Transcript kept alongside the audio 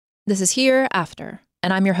This is Here After,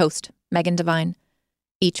 and I'm your host, Megan Devine.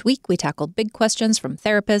 Each week, we tackle big questions from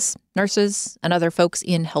therapists, nurses, and other folks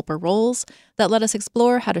in helper roles that let us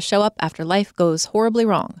explore how to show up after life goes horribly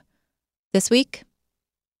wrong. This week,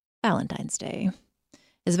 Valentine's Day.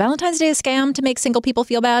 Is Valentine's Day a scam to make single people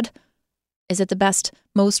feel bad? Is it the best,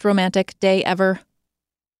 most romantic day ever?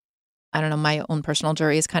 I don't know, my own personal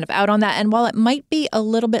jury is kind of out on that. And while it might be a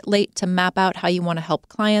little bit late to map out how you want to help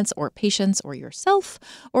clients or patients or yourself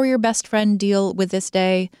or your best friend deal with this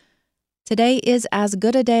day, today is as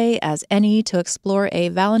good a day as any to explore a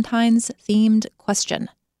Valentine's-themed question.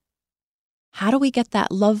 How do we get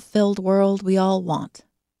that love-filled world we all want?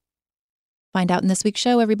 Find out in this week's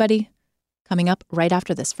show, everybody. Coming up right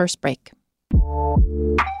after this first break.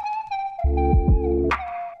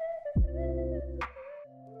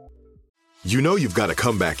 You know you've got a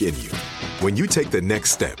comeback in you. When you take the next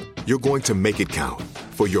step, you're going to make it count.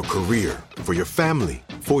 For your career, for your family,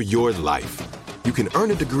 for your life. You can earn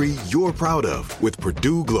a degree you're proud of with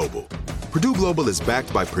Purdue Global. Purdue Global is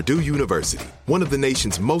backed by Purdue University, one of the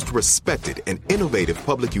nation's most respected and innovative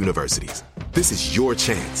public universities. This is your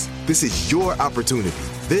chance. This is your opportunity.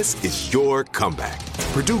 This is your comeback.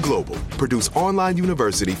 Purdue Global, Purdue's online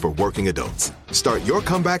university for working adults. Start your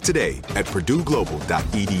comeback today at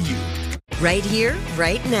purdueglobal.edu. Right here,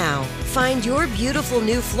 right now. Find your beautiful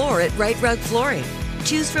new floor at Right Rug Flooring.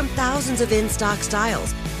 Choose from thousands of in-stock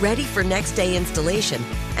styles, ready for next day installation,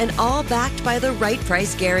 and all backed by the right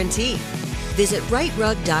price guarantee. Visit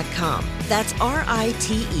rightrug.com. That's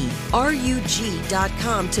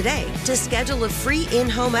RITERUG.com today to schedule a free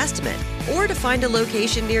in-home estimate or to find a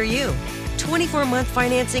location near you. 24-month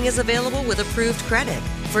financing is available with approved credit.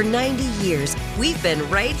 For 90 years, we've been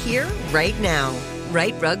right here, right now.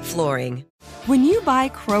 Right Rug Flooring. When you buy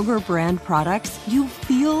Kroger brand products, you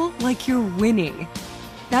feel like you're winning.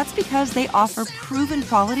 That's because they offer proven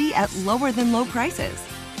quality at lower than low prices.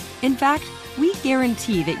 In fact, we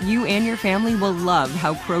guarantee that you and your family will love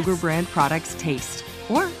how Kroger brand products taste,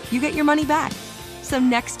 or you get your money back. So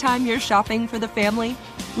next time you're shopping for the family,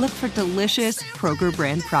 look for delicious Kroger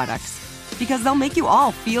brand products, because they'll make you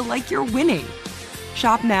all feel like you're winning.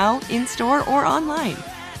 Shop now, in-store, or online.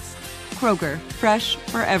 Kroger, fresh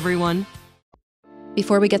for everyone.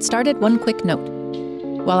 Before we get started, one quick note.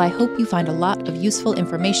 While I hope you find a lot of useful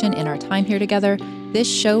information in our time here together, this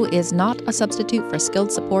show is not a substitute for skilled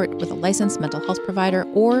support with a licensed mental health provider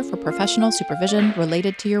or for professional supervision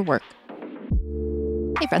related to your work.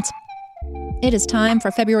 Hey friends, it is time for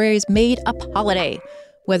February's made-up holiday.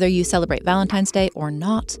 Whether you celebrate Valentine's Day or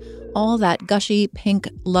not, all that gushy pink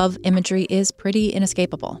love imagery is pretty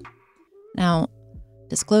inescapable. Now,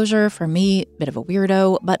 disclosure for me, bit of a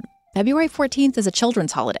weirdo, but February 14th is a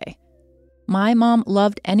children's holiday. My mom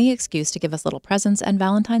loved any excuse to give us little presents, and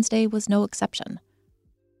Valentine's Day was no exception.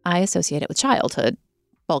 I associate it with childhood.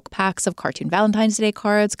 Bulk packs of cartoon Valentine's Day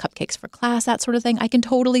cards, cupcakes for class, that sort of thing. I can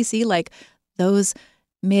totally see like those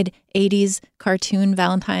mid-'80s cartoon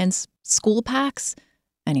Valentine's school packs.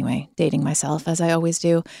 Anyway, dating myself as I always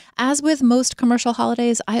do. As with most commercial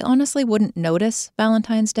holidays, I honestly wouldn't notice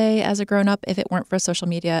Valentine's Day as a grown-up if it weren't for social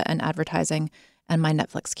media and advertising and my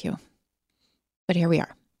Netflix queue. But here we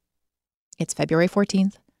are. It's February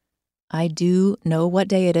 14th. I do know what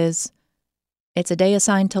day it is. It's a day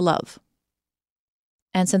assigned to love.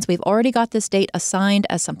 And since we've already got this date assigned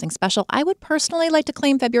as something special, I would personally like to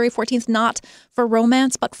claim February 14th not for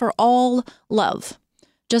romance, but for all love.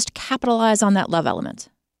 Just capitalize on that love element.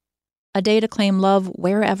 A day to claim love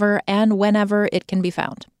wherever and whenever it can be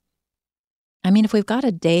found. I mean, if we've got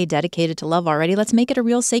a day dedicated to love already, let's make it a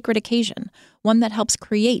real sacred occasion, one that helps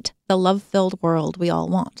create the love-filled world we all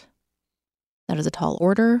want. That is a tall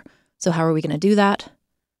order, so how are we going to do that?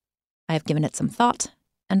 I have given it some thought,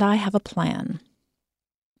 and I have a plan.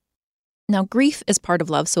 Now, grief is part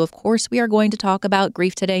of love, so of course we are going to talk about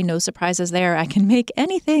grief today. No surprises there. I can make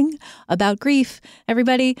anything about grief,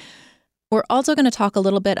 everybody. We're also going to talk a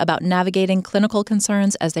little bit about navigating clinical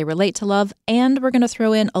concerns as they relate to love, and we're going to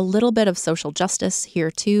throw in a little bit of social justice here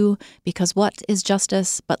too, because what is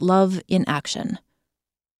justice but love in action?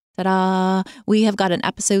 Ta-da! We have got an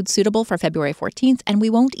episode suitable for February 14th, and we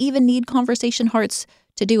won't even need conversation hearts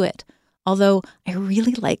to do it. Although I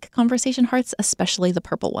really like conversation hearts, especially the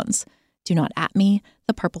purple ones. Do not at me.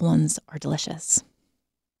 The purple ones are delicious.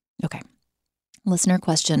 Okay. Listener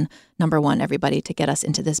question number 1, everybody, to get us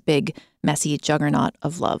into this big, messy juggernaut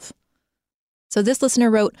of love. So this listener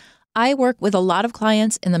wrote, I work with a lot of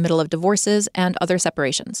clients in the middle of divorces and other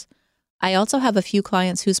separations. I also have a few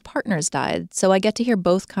clients whose partners died, so I get to hear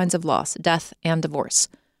both kinds of loss, death and divorce.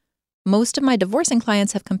 Most of my divorcing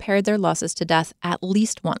clients have compared their losses to death at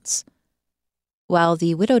least once. while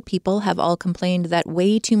the widowed people have all complained that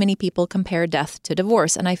way too many people compare death to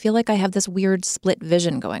divorce, and I feel like I have this weird split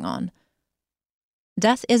vision going on.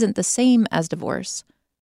 Death isn't the same as divorce,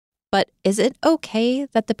 but is it okay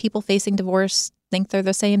that the people facing divorce think they're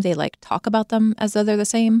the same? They talk about them as though they're the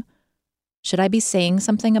same? Should I be saying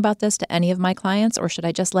something about this to any of my clients, or should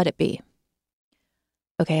I just let it be?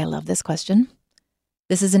 Okay, I love this question.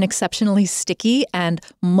 This is an exceptionally sticky and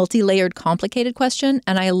multi-layered, complicated question,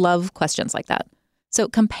 and I love questions like that. So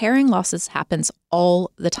comparing losses happens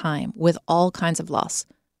all the time with all kinds of loss.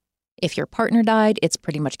 If your partner died, it's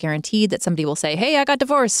pretty much guaranteed that somebody will say, "Hey, I got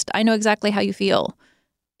divorced. I know exactly how you feel."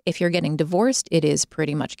 If you're getting divorced, it is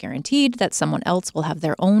pretty much guaranteed that someone else will have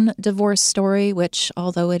their own divorce story, which,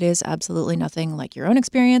 although it is absolutely nothing like your own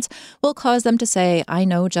experience, will cause them to say, "I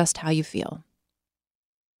know just how you feel."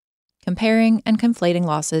 Comparing and conflating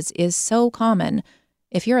losses is so common.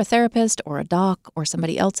 If you're a therapist or a doc or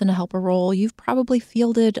somebody else in a helper role, you've probably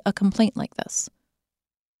fielded a complaint like this.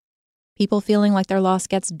 People feeling like their loss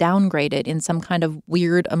gets downgraded in some kind of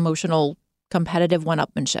weird, emotional, competitive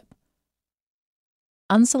one-upmanship.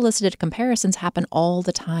 Unsolicited comparisons happen all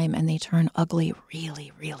the time, and they turn ugly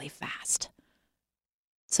really, really fast.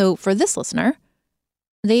 So for this listener,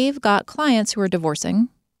 they've got clients who are divorcing,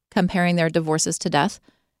 comparing their divorces to death,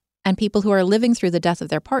 and people who are living through the death of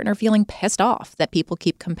their partner feeling pissed off that people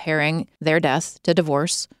keep comparing their death to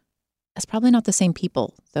divorce. It's probably not the same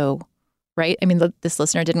people, though, right? I mean, this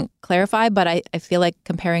listener didn't clarify, but I feel like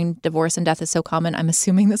comparing divorce and death is so common. I'm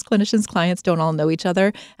assuming this clinician's clients don't all know each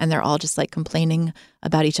other, and they're all just complaining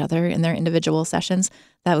about each other in their individual sessions.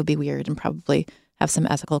 That would be weird and probably have some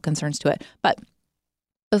ethical concerns to it. But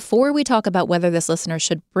before we talk about whether this listener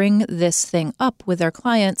should bring this thing up with their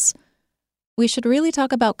clients, we should really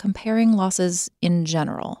talk about comparing losses in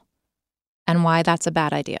general and why that's a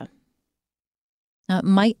bad idea. Now, it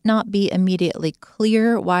might not be immediately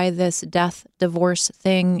clear why this death-divorce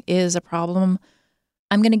thing is a problem.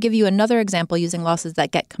 I'm going to give you another example using losses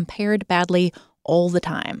that get compared badly all the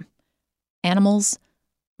time. Animals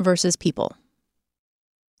versus people.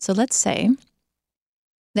 So let's say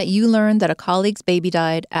that you learn that a colleague's baby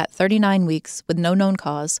died at 39 weeks with no known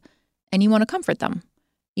cause, and you want to comfort them.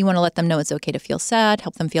 You want to let them know it's okay to feel sad,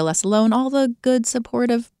 help them feel less alone, all the good,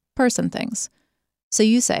 supportive person things. So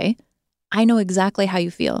you say, "I know exactly how you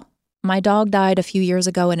feel. My dog died a few years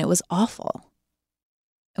ago and it was awful."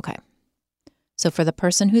 Okay. So for the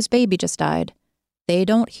person whose baby just died, they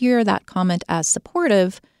don't hear that comment as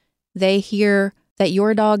supportive. They hear that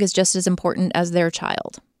your dog is just as important as their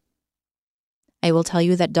child. I will tell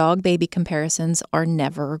you that dog-baby comparisons are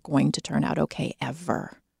never going to turn out okay,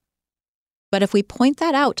 ever. But if we point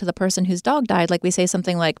that out to the person whose dog died, we say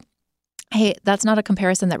something like, "Hey, that's not a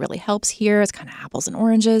comparison that really helps here. It's kind of apples and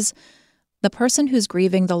oranges." The person who's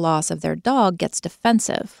grieving the loss of their dog gets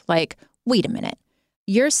defensive. "Wait a minute.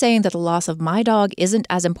 You're saying that the loss of my dog isn't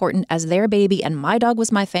as important as their baby, and my dog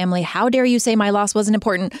was my family. How dare you say my loss wasn't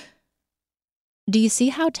important?" Do you see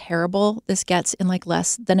how terrible this gets in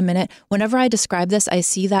less than a minute? Whenever I describe this, I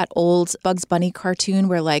see that old Bugs Bunny cartoon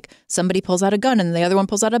where somebody pulls out a gun and the other one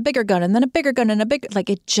pulls out a bigger gun and then a bigger gun and a bigger,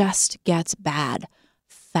 it just gets bad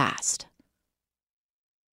fast.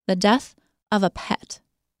 The death of a pet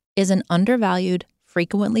is an undervalued,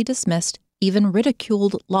 frequently dismissed, even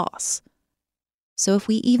ridiculed loss. So if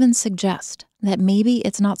we even suggest that maybe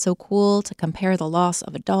it's not so cool to compare the loss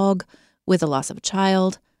of a dog with the loss of a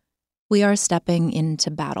child, we are stepping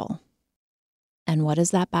into battle. And what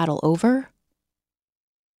is that battle over?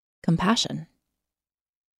 Compassion.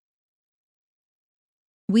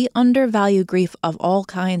 We undervalue grief of all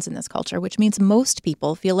kinds in this culture, which means most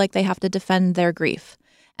people feel like they have to defend their grief.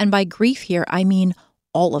 And by grief here, I mean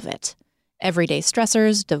all of it. Everyday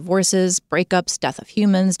stressors, divorces, breakups, death of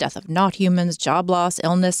humans, death of not humans, job loss,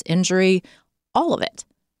 illness, injury, all of it.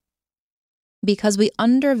 Because we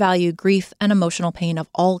undervalue grief and emotional pain of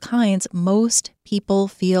all kinds, most people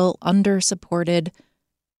feel under-supported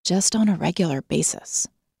just on a regular basis.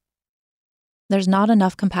 There's not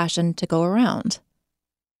enough compassion to go around.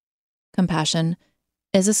 Compassion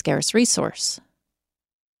is a scarce resource.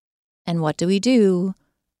 And what do we do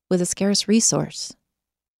with a scarce resource?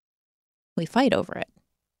 We fight over it.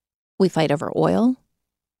 We fight over oil.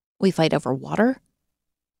 We fight over water.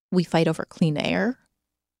 We fight over clean air.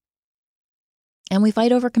 And we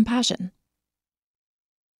fight over compassion.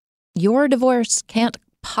 Your divorce can't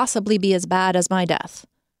possibly be as bad as my death.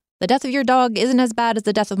 The death of your dog isn't as bad as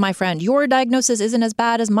the death of my friend. Your diagnosis isn't as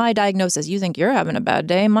bad as my diagnosis. You think you're having a bad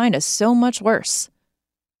day. Mine is so much worse.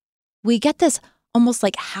 We get this almost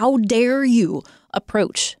how dare you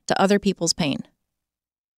approach to other people's pain.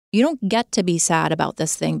 You don't get to be sad about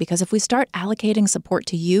this thing, because if we start allocating support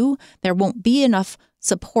to you, there won't be enough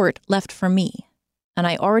support left for me. And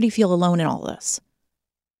I already feel alone in all this.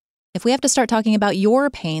 If we have to start talking about your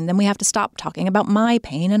pain, then we have to stop talking about my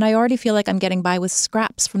pain, and I already feel like I'm getting by with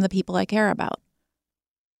scraps from the people I care about.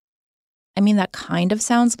 I mean, that kind of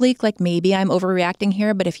sounds bleak, like maybe I'm overreacting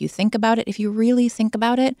here, but if you think about it, if you really think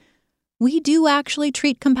about it, we do actually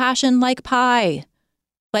treat compassion like pie,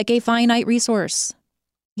 like a finite resource.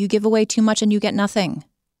 You give away too much and you get nothing.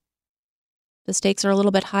 The stakes are a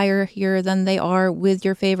little bit higher here than they are with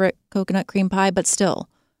your favorite coconut cream pie, but still.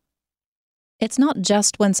 It's not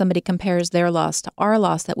just when somebody compares their loss to our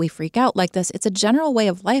loss that we freak out like this. It's a general way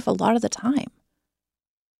of life a lot of the time.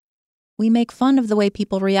 We make fun of the way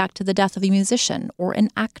people react to the death of a musician or an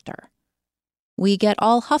actor. We get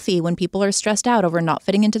all huffy when people are stressed out over not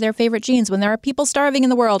fitting into their favorite jeans when there are people starving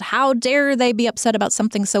in the world. How dare they be upset about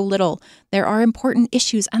something so little? There are important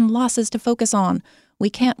issues and losses to focus on.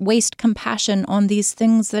 We can't waste compassion on these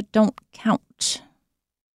things that don't count.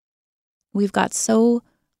 We've got so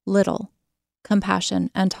little compassion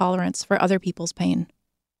and tolerance for other people's pain.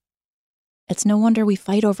 It's no wonder we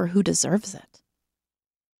fight over who deserves it.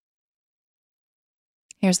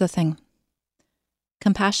 Here's the thing.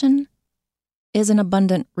 Compassion is an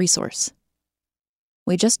abundant resource.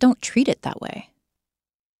 We just don't treat it that way.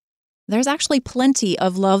 There's actually plenty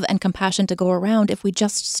of love and compassion to go around if we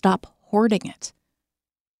just stop hoarding it.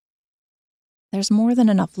 There's more than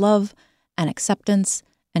enough love and acceptance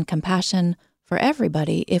and compassion for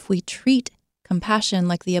everybody if we treat compassion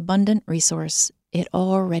like the abundant resource it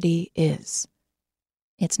already is.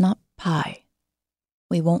 It's not pie.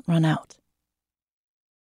 We won't run out.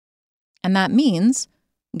 And that means,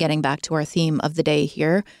 getting back to our theme of the day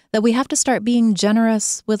here, that we have to start being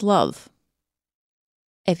generous with love.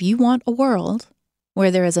 If you want a world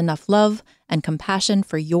where there is enough love and compassion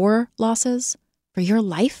for your losses, for your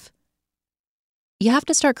life, you have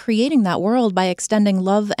to start creating that world by extending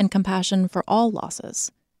love and compassion for all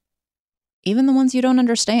losses. Even the ones you don't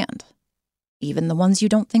understand. Even the ones you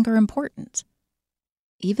don't think are important.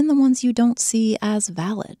 Even the ones you don't see as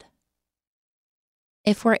valid.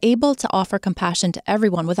 If we're able to offer compassion to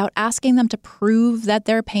everyone without asking them to prove that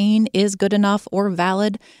their pain is good enough or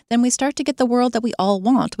valid, then we start to get the world that we all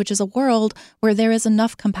want, which is a world where there is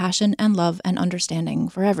enough compassion and love and understanding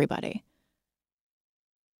for everybody.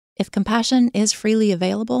 If compassion is freely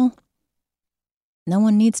available, no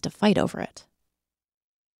one needs to fight over it.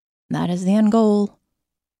 That is the end goal.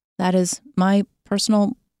 That is my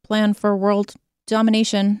personal plan for world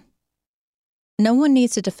domination. No one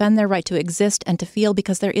needs to defend their right to exist and to feel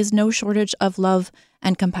because there is no shortage of love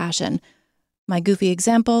and compassion. My goofy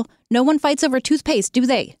example, no one fights over toothpaste, do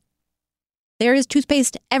they? There is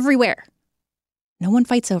toothpaste everywhere. No one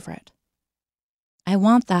fights over it. I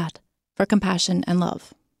want that for compassion and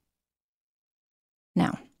love.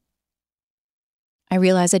 Now, I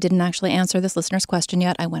realize I didn't actually answer this listener's question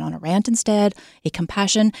yet. I went on a rant instead, a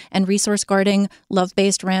compassion and resource guarding,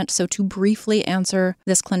 love-based rant. So to briefly answer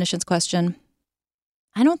this clinician's question,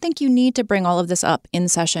 I don't think you need to bring all of this up in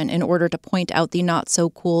session in order to point out the not so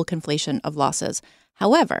cool conflation of losses.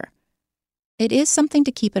 However, it is something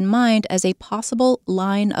to keep in mind as a possible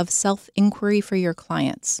line of self-inquiry for your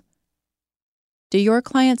clients. Do your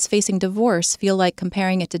clients facing divorce feel like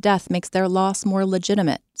comparing it to death makes their loss more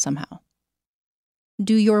legitimate somehow?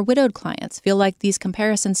 Do your widowed clients feel like these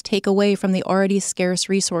comparisons take away from the already scarce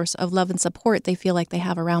resource of love and support they feel like they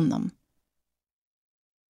have around them?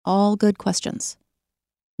 All good questions.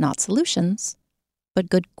 Not solutions, but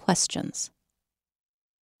good questions.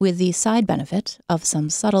 With the side benefit of some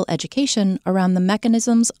subtle education around the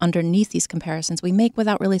mechanisms underneath these comparisons we make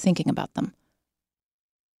without really thinking about them.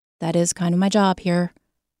 That is kind of my job here,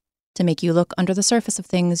 to make you look under the surface of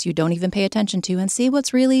things you don't even pay attention to and see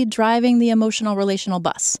what's really driving the emotional relational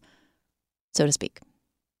bus, so to speak.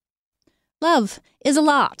 Love is a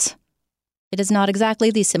lot. It is not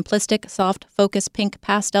exactly the simplistic, soft, focus, pink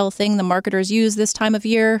pastel thing the marketers use this time of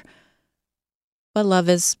year, but love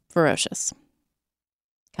is ferocious.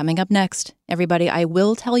 Coming up next, everybody, I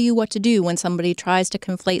will tell you what to do when somebody tries to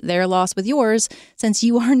conflate their loss with yours, since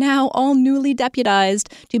you are now all newly deputized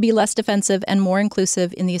to be less defensive and more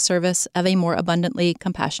inclusive in the service of a more abundantly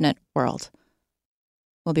compassionate world.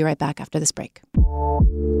 We'll be right back after this break.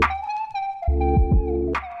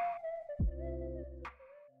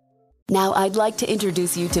 Now I'd like to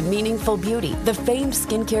introduce you to Meaningful Beauty, the famed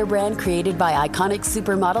skincare brand created by iconic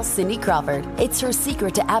supermodel Cindy Crawford. It's her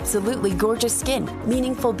secret to absolutely gorgeous skin.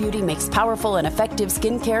 Meaningful Beauty makes powerful and effective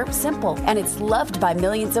skincare simple, and it's loved by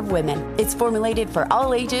millions of women. It's formulated for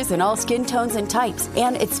all ages and all skin tones and types,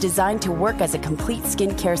 and it's designed to work as a complete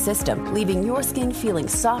skincare system, leaving your skin feeling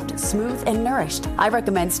soft, smooth, and nourished. I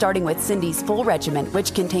recommend starting with Cindy's full regimen,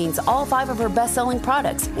 which contains all 5 of her best-selling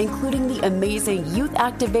products, including the amazing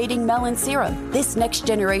youth-activating melon serum. This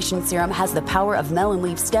next-generation serum has the power of melon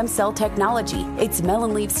leaf stem cell technology. It's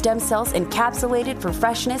melon leaf stem cells encapsulated for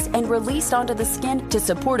freshness and released onto the skin to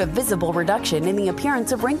support a visible reduction in the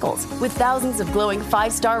appearance of wrinkles. With thousands of glowing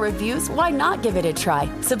 5-star reviews, why not give it a try?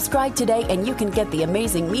 Subscribe today and you can get the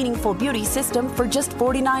amazing Meaningful Beauty system for just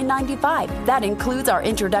 $49.95. That includes our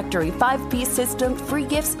introductory 5-piece system, free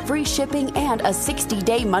gifts, free shipping, and a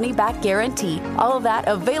 60-day money-back guarantee. All of that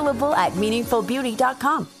available at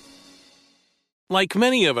meaningfulbeauty.com. Like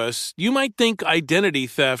many of us, you might think identity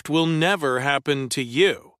theft will never happen to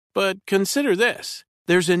you. But consider this.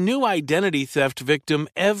 There's a new identity theft victim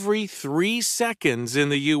every 3 seconds in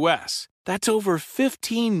the U.S. That's over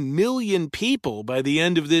 15 million people by the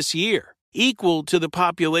end of this year, equal to the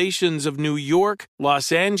populations of New York,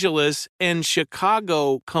 Los Angeles, and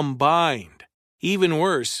Chicago combined. Even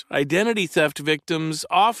worse, identity theft victims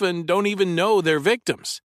often don't even know they're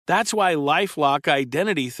victims. That's why LifeLock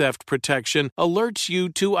Identity Theft Protection alerts you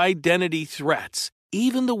to identity threats,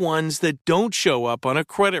 even the ones that don't show up on a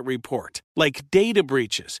credit report, like data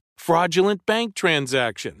breaches, fraudulent bank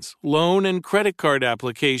transactions, loan and credit card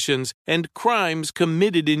applications, and crimes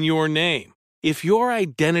committed in your name. If your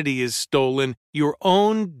identity is stolen, your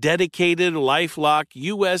own dedicated LifeLock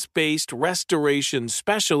U.S.-based restoration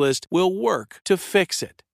specialist will work to fix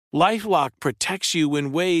it. LifeLock protects you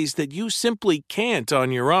in ways that you simply can't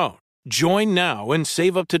on your own. Join now and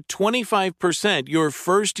save up to 25% your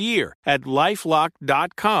first year at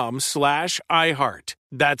LifeLock.com/iHeart.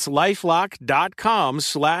 That's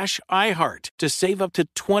LifeLock.com/iHeart to save up to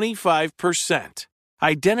 25%.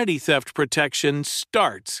 Identity theft protection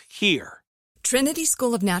starts here. Trinity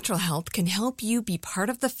School of Natural Health can help you be part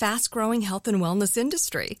of the fast-growing health and wellness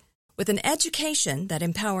industry. With an education that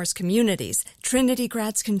empowers communities, Trinity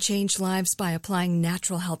grads can change lives by applying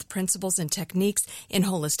natural health principles and techniques in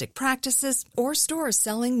holistic practices or stores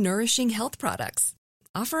selling nourishing health products.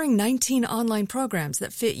 Offering 19 online programs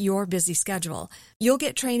that fit your busy schedule, you'll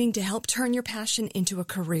get training to help turn your passion into a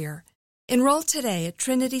career. Enroll today at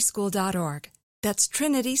trinityschool.org. That's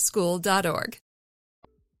trinityschool.org.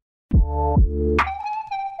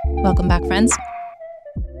 Welcome back, friends.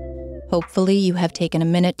 Hopefully you have taken a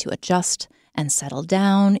minute to adjust and settle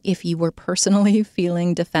down if you were personally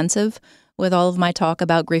feeling defensive with all of my talk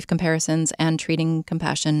about grief comparisons and treating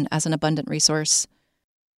compassion as an abundant resource.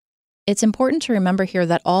 It's important to remember here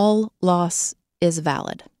that all loss is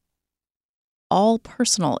valid. All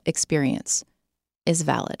personal experience is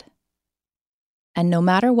valid. And no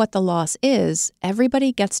matter what the loss is,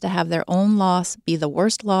 everybody gets to have their own loss be the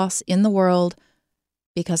worst loss in the world,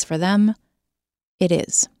 because for them, it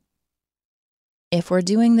is. If we're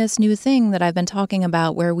doing this new thing that I've been talking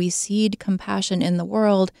about where we seed compassion in the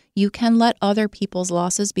world, you can let other people's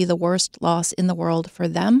losses be the worst loss in the world for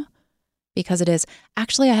them, because it is.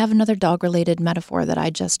 Actually, I have another dog-related metaphor that I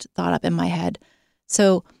just thought up in my head.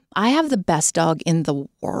 So I have the best dog in the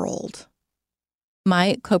world.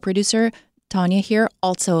 My co-producer, Tanya here,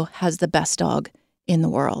 also has the best dog in the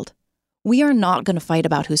world. We are not going to fight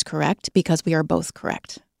about who's correct because we are both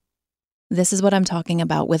correct. This is what I'm talking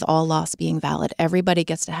about with all loss being valid. Everybody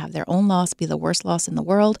gets to have their own loss be the worst loss in the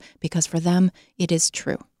world because for them, it is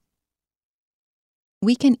true.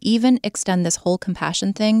 We can even extend this whole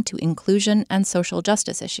compassion thing to inclusion and social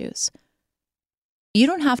justice issues. You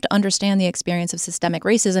don't have to understand the experience of systemic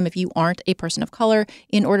racism if you aren't a person of color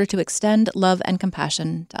in order to extend love and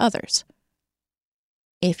compassion to others.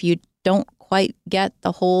 If you don't quite get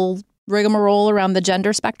the whole rigmarole around the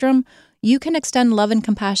gender spectrum, you can extend love and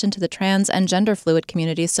compassion to the trans and gender fluid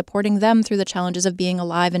communities, supporting them through the challenges of being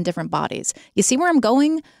alive in different bodies. You see where I'm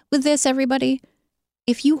going with this, everybody?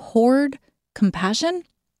 If you hoard compassion,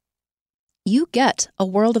 you get a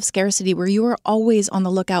world of scarcity where you are always on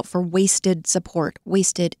the lookout for wasted support,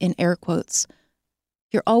 wasted in air quotes.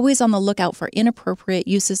 You're always on the lookout for inappropriate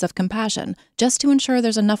uses of compassion just to ensure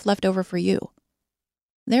there's enough left over for you.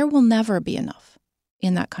 There will never be enough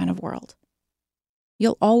in that kind of world.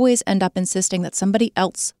 You'll always end up insisting that somebody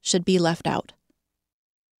else should be left out.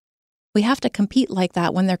 We have to compete like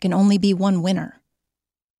that when there can only be one winner.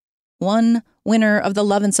 One winner of the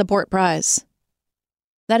Love and Support Prize.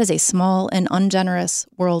 That is a small and ungenerous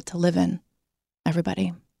world to live in,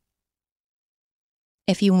 everybody.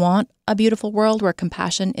 If you want a beautiful world where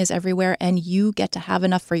compassion is everywhere and you get to have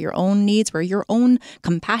enough for your own needs, where your own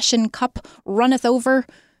compassion cup runneth over,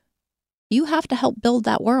 you have to help build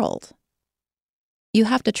that world. You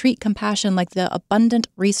have to treat compassion like the abundant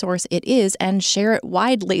resource it is and share it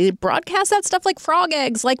widely. Broadcast that stuff like frog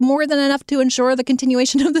eggs, like more than enough to ensure the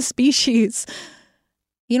continuation of the species.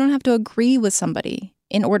 You don't have to agree with somebody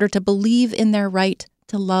in order to believe in their right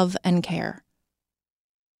to love and care.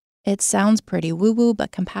 It sounds pretty woo-woo,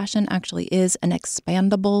 but compassion actually is an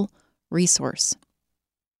expandable resource.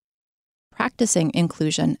 Practicing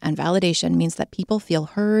inclusion and validation means that people feel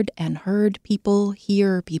heard, and heard people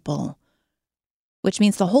hear people. Which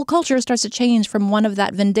means the whole culture starts to change from one of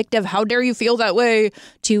that vindictive, how dare you feel that way,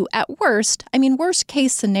 to at worst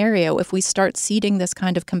case scenario, if we start seeding this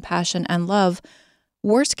kind of compassion and love,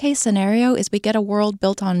 worst case scenario is we get a world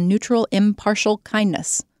built on neutral, impartial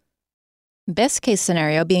kindness. Best case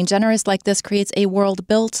scenario, being generous like this creates a world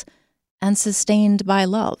built and sustained by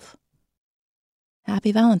love.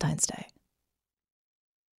 Happy Valentine's Day.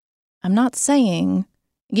 I'm not saying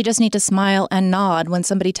you just need to smile and nod when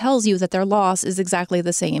somebody tells you that their loss is exactly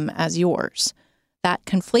the same as yours. That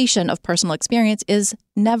conflation of personal experience is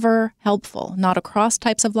never helpful, not across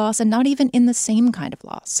types of loss and not even in the same kind of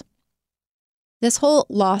loss. This whole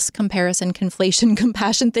loss, comparison, conflation,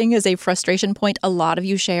 compassion thing is a frustration point a lot of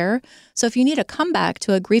you share. So if you need a comeback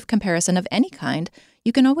to a grief comparison of any kind,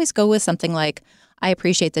 you can always go with something like, I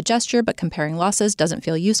appreciate the gesture, but comparing losses doesn't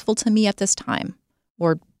feel useful to me at this time.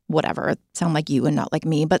 Or whatever, sound like you and not like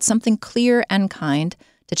me, but something clear and kind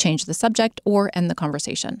to change the subject or end the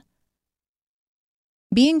conversation.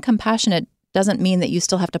 Being compassionate doesn't mean that you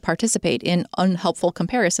still have to participate in unhelpful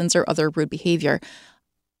comparisons or other rude behavior.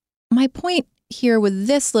 My point here with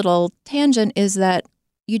this little tangent is that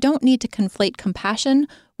you don't need to conflate compassion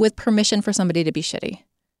with permission for somebody to be shitty.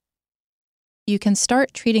 You can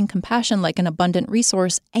start treating compassion like an abundant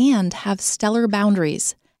resource and have stellar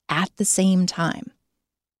boundaries at the same time.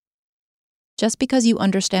 Just because you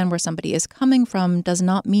understand where somebody is coming from does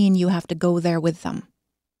not mean you have to go there with them.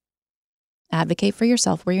 Advocate for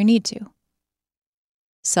yourself where you need to.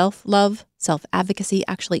 Self-love, self-advocacy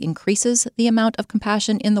actually increases the amount of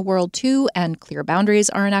compassion in the world too, and clear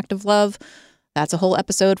boundaries are an act of love. That's a whole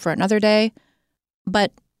episode for another day.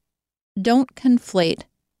 But don't conflate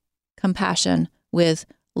compassion with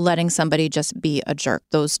letting somebody just be a jerk.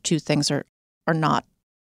 Those two things are not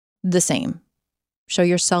the same. Show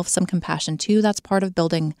yourself some compassion too. That's part of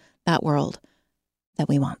building that world that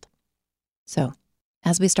we want. So,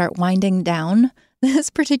 as we start winding down this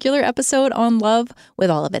particular episode on love with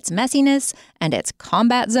all of its messiness and its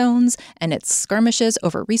combat zones and its skirmishes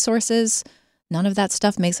over resources, none of that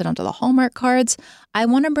stuff makes it onto the Hallmark cards. I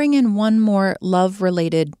want to bring in one more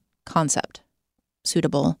love-related concept,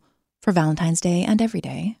 suitable for Valentine's Day and every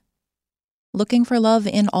day. Looking for love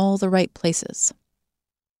in all the right places.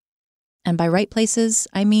 And by right places,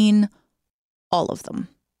 I mean all of them.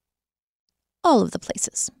 All of the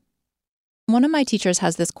places. One of my teachers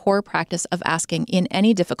has this core practice of asking in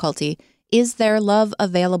any difficulty, is there love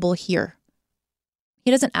available here?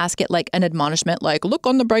 He doesn't ask it like an admonishment, like look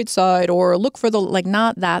on the bright side or look for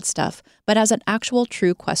not that stuff, but as an actual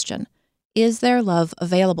true question. Is there love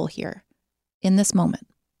available here in this moment?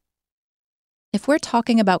 If we're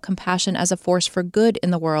talking about compassion as a force for good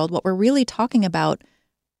in the world, what we're really talking about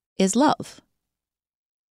is love.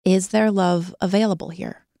 Is there love available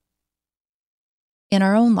here? In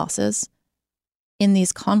our own losses, in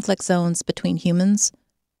these conflict zones between humans,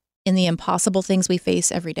 in the impossible things we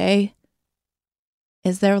face every day,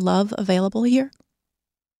 is there love available here?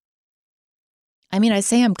 I mean, I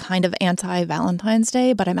say I'm kind of anti-Valentine's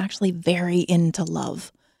Day, but I'm actually very into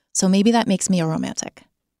love. So maybe that makes me a romantic.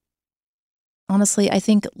 Honestly, I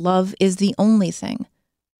think love is the only thing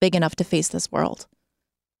big enough to face this world,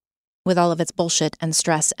 with all of its bullshit and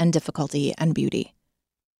stress and difficulty and beauty.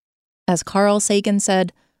 As Carl Sagan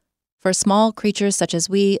said, for small creatures such as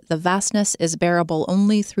we, the vastness is bearable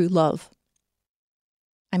only through love.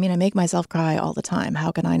 I mean, I make myself cry all the time.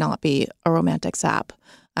 How can I not be a romantic sap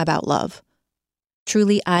about love?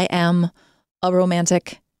 Truly, I am a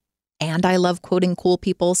romantic, and I love quoting cool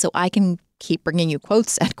people, so I can keep bringing you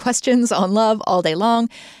quotes and questions on love all day long.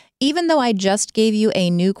 Even though I just gave you a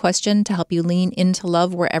new question to help you lean into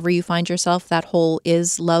love wherever you find yourself, that whole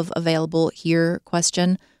is love available here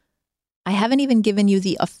question, I haven't even given you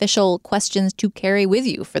the official questions to carry with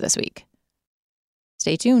you for this week.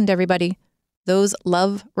 Stay tuned, everybody. Those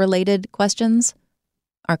love-related questions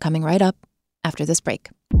are coming right up after this break.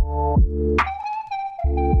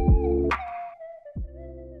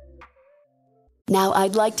 Now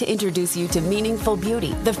I'd like to introduce you to Meaningful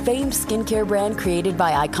Beauty, the famed skincare brand created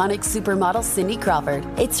by iconic supermodel Cindy Crawford.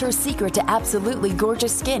 It's her secret to absolutely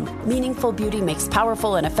gorgeous skin. Meaningful Beauty makes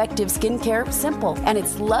powerful and effective skincare simple, and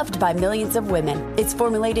it's loved by millions of women. It's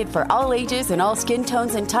formulated for all ages and all skin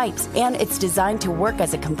tones and types, and it's designed to work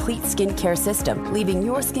as a complete skincare system, leaving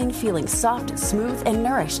your skin feeling soft, smooth, and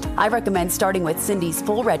nourished. I recommend starting with Cindy's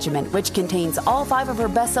full regimen, which contains all 5 of her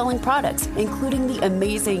best-selling products, including the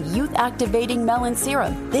amazing youth-activating Melon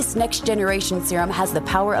Serum. This next-generation serum has the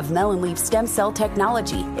power of melon leaf stem cell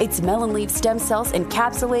technology. It's melon leaf stem cells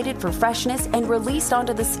encapsulated for freshness and released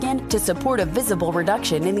onto the skin to support a visible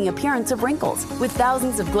reduction in the appearance of wrinkles. With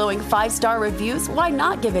thousands of glowing 5-star reviews, why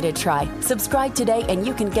not give it a try? Subscribe today and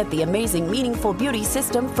you can get the amazing Meaningful Beauty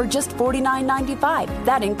system for just $49.95.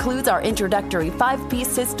 That includes our introductory 5-piece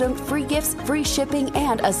system, free gifts, free shipping,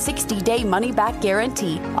 and a 60-day money-back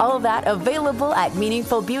guarantee. All of that available at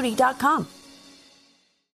meaningfulbeauty.com.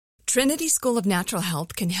 Trinity School of Natural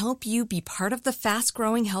Health can help you be part of the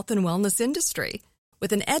fast-growing health and wellness industry.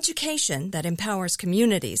 With an education that empowers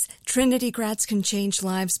communities, Trinity grads can change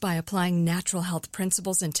lives by applying natural health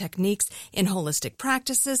principles and techniques in holistic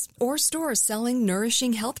practices or stores selling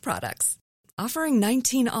nourishing health products. Offering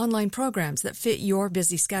 19 online programs that fit your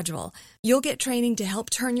busy schedule, you'll get training to help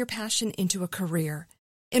turn your passion into a career.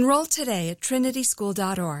 Enroll today at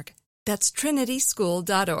trinityschool.org. That's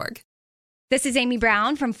trinityschool.org. This is Amy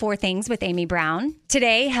Brown from 4 Things with Amy Brown.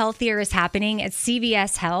 Today, healthier is happening at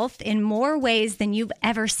CVS Health in more ways than you've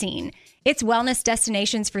ever seen. It's wellness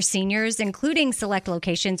destinations for seniors, including select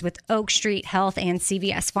locations with Oak Street Health and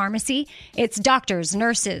CVS Pharmacy. It's doctors,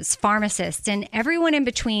 nurses, pharmacists, and everyone in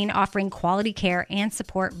between offering quality care and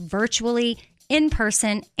support virtually, in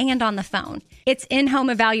person, and on the phone. It's in-home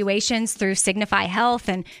evaluations through Signify Health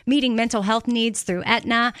and meeting mental health needs through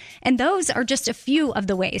Aetna. And those are just a few of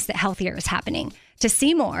the ways that healthier is happening. To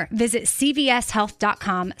see more, visit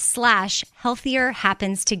cvshealth.com/healthier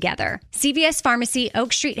happens together. CVS Pharmacy,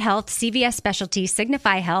 Oak Street Health, CVS Specialty,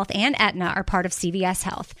 Signify Health, and Aetna are part of CVS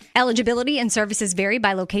Health. Eligibility and services vary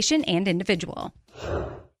by location and individual.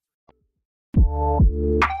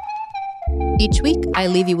 Each week, I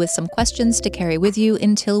leave you with some questions to carry with you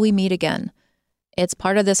until we meet again. It's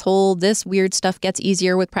part of this whole "this weird stuff gets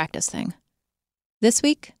easier with practice" thing. This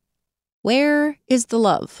week, where is the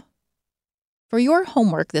love? For your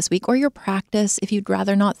homework this week, or your practice, if you'd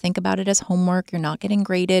rather not think about it as homework, you're not getting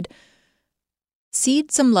graded,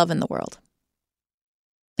 seed some love in the world.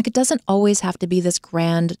 Like, it doesn't always have to be this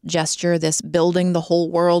grand gesture, this building the whole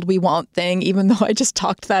world we want thing, even though I just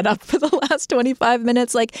talked that up for the last 25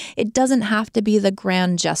 minutes. Like, it doesn't have to be the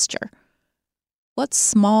grand gesture. What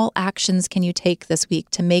small actions can you take this week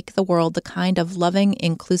to make the world the kind of loving,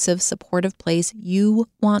 inclusive, supportive place you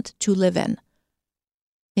want to live in?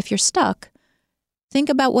 If you're stuck, think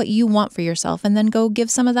about what you want for yourself and then go give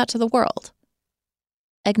some of that to the world.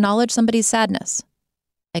 Acknowledge somebody's sadness.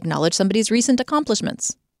 Acknowledge somebody's recent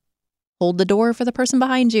accomplishments. Hold the door for the person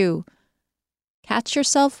behind you. Catch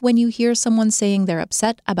yourself when you hear someone saying they're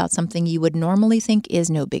upset about something you would normally think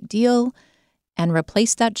is no big deal, and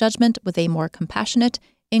replace that judgment with a more compassionate,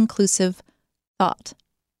 inclusive thought.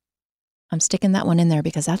 I'm sticking that one in there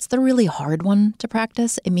because that's the really hard one to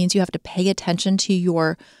practice. It means you have to pay attention to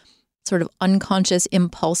your sort of unconscious,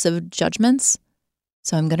 impulsive judgments.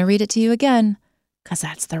 So I'm going to read it to you again because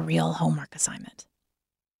that's the real homework assignment.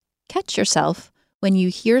 Catch yourself when you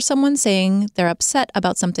hear someone saying they're upset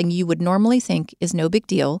about something you would normally think is no big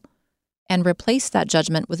deal, and replace that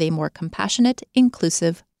judgment with a more compassionate,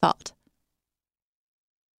 inclusive thought.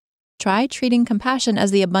 Try treating compassion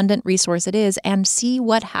as the abundant resource it is and see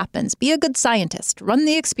what happens. Be a good scientist. Run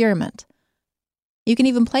the experiment. You can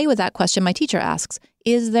even play with that question my teacher asks: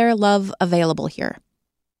 is there love available here?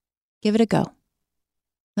 Give it a go.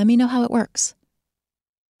 Let me know how it works.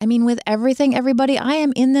 I mean, with everything, everybody, I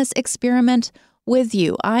am in this experiment with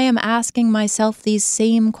you. I am asking myself these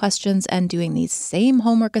same questions and doing these same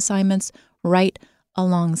homework assignments right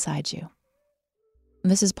alongside you. And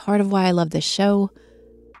this is part of why I love this show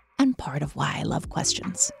and part of why I love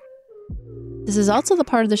questions. This is also the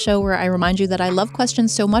part of the show where I remind you that I love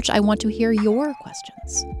questions so much I want to hear your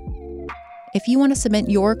questions. If you want to submit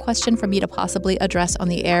your question for me to possibly address on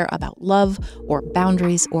the air about love or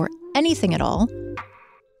boundaries or anything at all,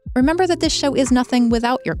 remember that this show is nothing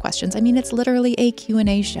without your questions. I mean, it's literally a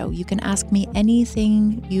Q&A show. You can ask me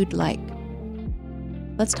anything you'd like.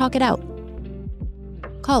 Let's talk it out.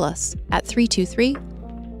 Call us at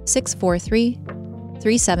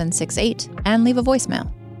 323-643-3768 and leave a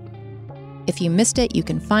voicemail. If you missed it, you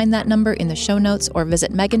can find that number in the show notes or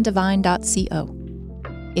visit megandevine.co.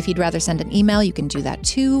 If you'd rather send an email, you can do that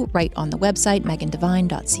too, right on the website,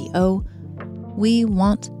 megandevine.co. We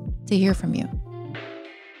want to hear from you.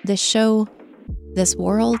 This show, this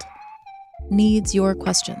world, needs your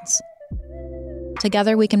questions.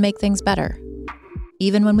 Together we can make things better,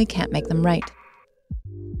 even when we can't make them right.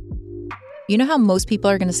 You know how most people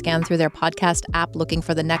are going to scan through their podcast app looking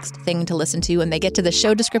for the next thing to listen to, and they get to the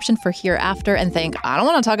show description for Hereafter and think, I don't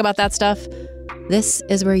want to talk about that stuff? This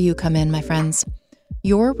is where you come in, my friends.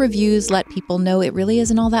 Your reviews let people know it really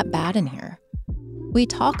isn't all that bad in here. We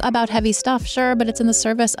talk about heavy stuff, sure, but it's in the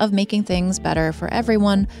service of making things better for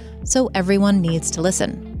everyone, so everyone needs to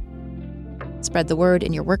listen. Spread the word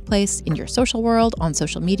in your workplace, in your social world, on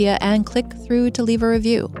social media, and click through to leave a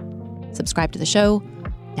review. Subscribe to the show,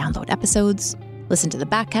 download episodes, listen to the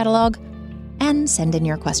back catalog, and send in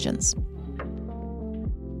your questions.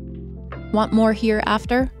 Want more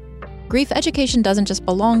Hereafter? Grief education doesn't just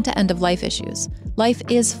belong to end-of-life issues. Life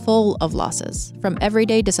is full of losses, from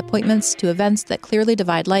everyday disappointments to events that clearly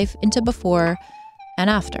divide life into before and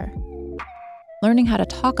after. Learning how to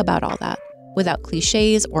talk about all that without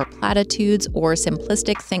cliches or platitudes or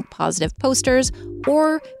simplistic think positive posters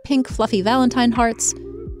or pink fluffy Valentine hearts,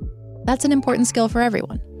 that's an important skill for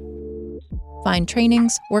everyone. Find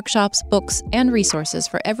trainings, workshops, books, and resources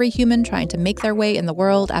for every human trying to make their way in the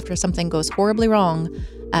world after something goes horribly wrong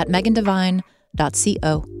at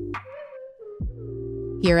megandevine.co.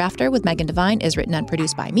 Hereafter with Megan Devine is written and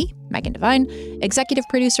produced by me, Megan Devine. Executive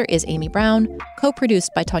producer is Amy Brown,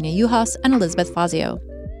 co-produced by Tanya Juhas and Elizabeth Fazio.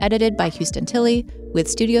 Edited by Houston Tilley, with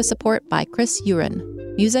studio support by Chris Urin.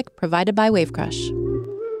 Music provided by Wavecrush.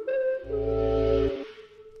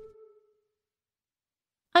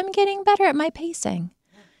 I'm getting better at my pacing.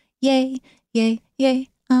 Yay, yay, yay,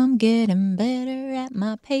 I'm getting better at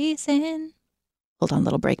my pacing. Hold on,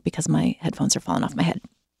 little break, because my headphones are falling off my head.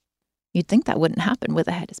 You'd think that wouldn't happen with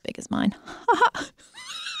a head as big as mine.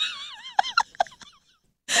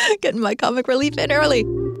 Getting my comic relief in early.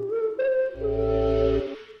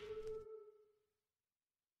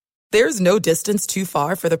 There's no distance too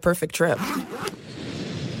far for the perfect trip.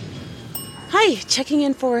 Hi, checking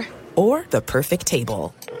in for... Or the perfect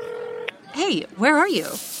table. Hey, where are you?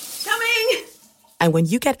 Coming! And when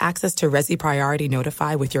you get access to Resi Priority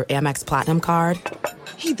Notify with your Amex Platinum card...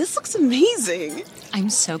 Hey, this looks amazing! I'm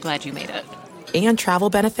so glad you made it. And travel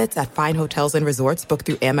benefits at fine hotels and resorts booked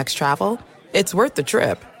through Amex Travel, it's worth the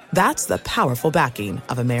trip. That's the powerful backing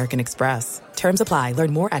of American Express. Terms apply.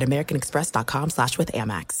 Learn more at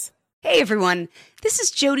americanexpress.com/withAmex. Hey everyone, this is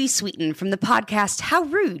Jody Sweeten from the podcast How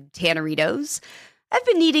Rude, Tanneritos. I've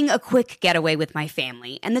been needing a quick getaway with my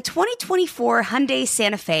family, and the 2024 Hyundai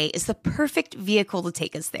Santa Fe is the perfect vehicle to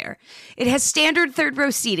take us there. It has standard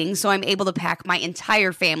third-row seating, so I'm able to pack my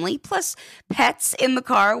entire family, plus pets, in the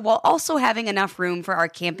car, while also having enough room for our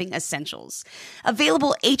camping essentials.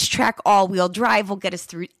 Available H-Track all-wheel drive will get us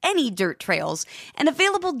through any dirt trails, and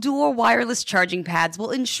available dual wireless charging pads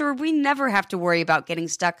will ensure we never have to worry about getting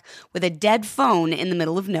stuck with a dead phone in the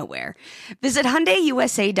middle of nowhere. Visit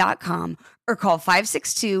HyundaiUSA.com or call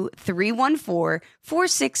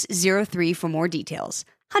 562-314-4603 for more details.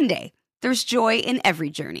 Hyundai, there's joy in every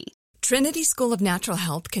journey. Trinity School of Natural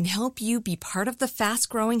Health can help you be part of the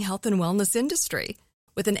fast-growing health and wellness industry.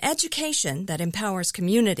 With an education that empowers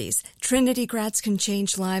communities, Trinity grads can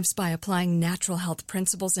change lives by applying natural health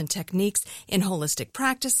principles and techniques in holistic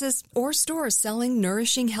practices or stores selling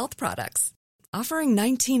nourishing health products. Offering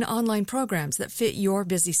 19 online programs that fit your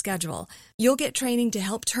busy schedule, you'll get training to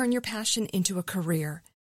help turn your passion into a career.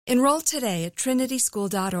 Enroll today at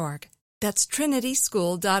trinityschool.org. That's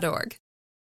trinityschool.org.